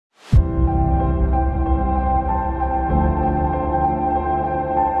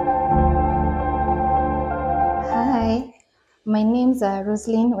name's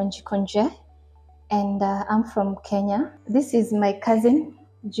Roselyne Wanjiku Njee, and I'm from Kenya. This is my cousin,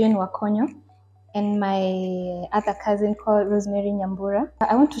 June Wakonyo, and my other cousin called Rosemary Nyambura.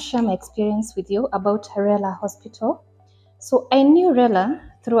 I want to share my experience with you about Rela Hospital. So I knew Rela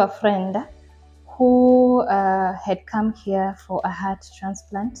through a friend who had come here for a heart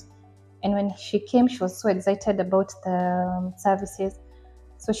transplant. And when she came, she was so excited about the services.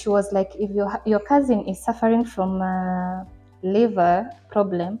 So she was like, if your cousin is suffering from a liver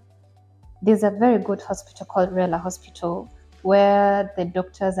problem, there's a very good hospital called Rela Hospital where the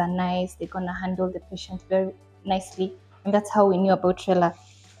doctors are nice. They're going to handle the patient very nicely. And that's how we knew about Rela.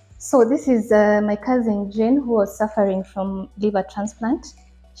 So this is my cousin Jane, who was suffering from liver transplant.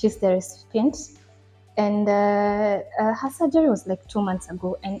 She's the recipient. And her surgery was like 2 months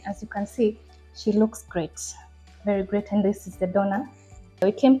ago. And as you can see, she looks great, very great. And this is the donor.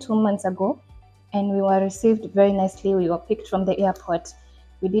 We came 2 months ago and we were received very nicely. We were picked from the airport.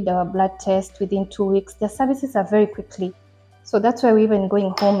 We did our blood test within 2 weeks. The services are very quickly. So that's why we're even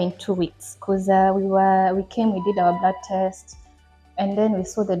going home in 2 weeks, because we came, we did our blood test, and then we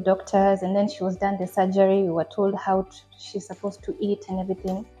saw the doctors, and then she was done the surgery. We were told how she's supposed to eat and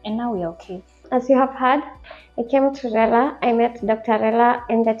everything, and now we are okay. As you have heard, I came to Rela. I met Dr. Rela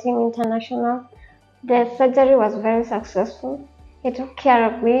and the team international. The surgery was very successful. He took care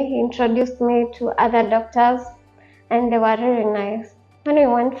of me. He introduced me to other doctors, and they were really nice. When we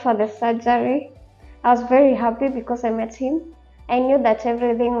went for the surgery, I was very happy because I met him. I knew that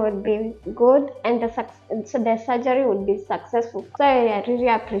everything would be good and the surgery would be successful. So I really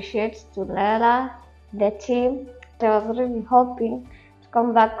appreciate to Rela, the team. I was really hoping to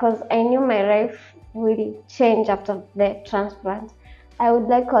come back because I knew my life will change after the transplant. I would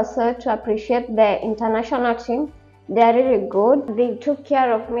like also to appreciate the international team. They are really good. They took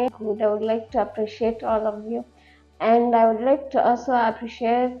care of me. I would like to appreciate all of you. And I would like to also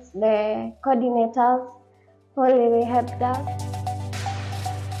appreciate the coordinators who really helped us.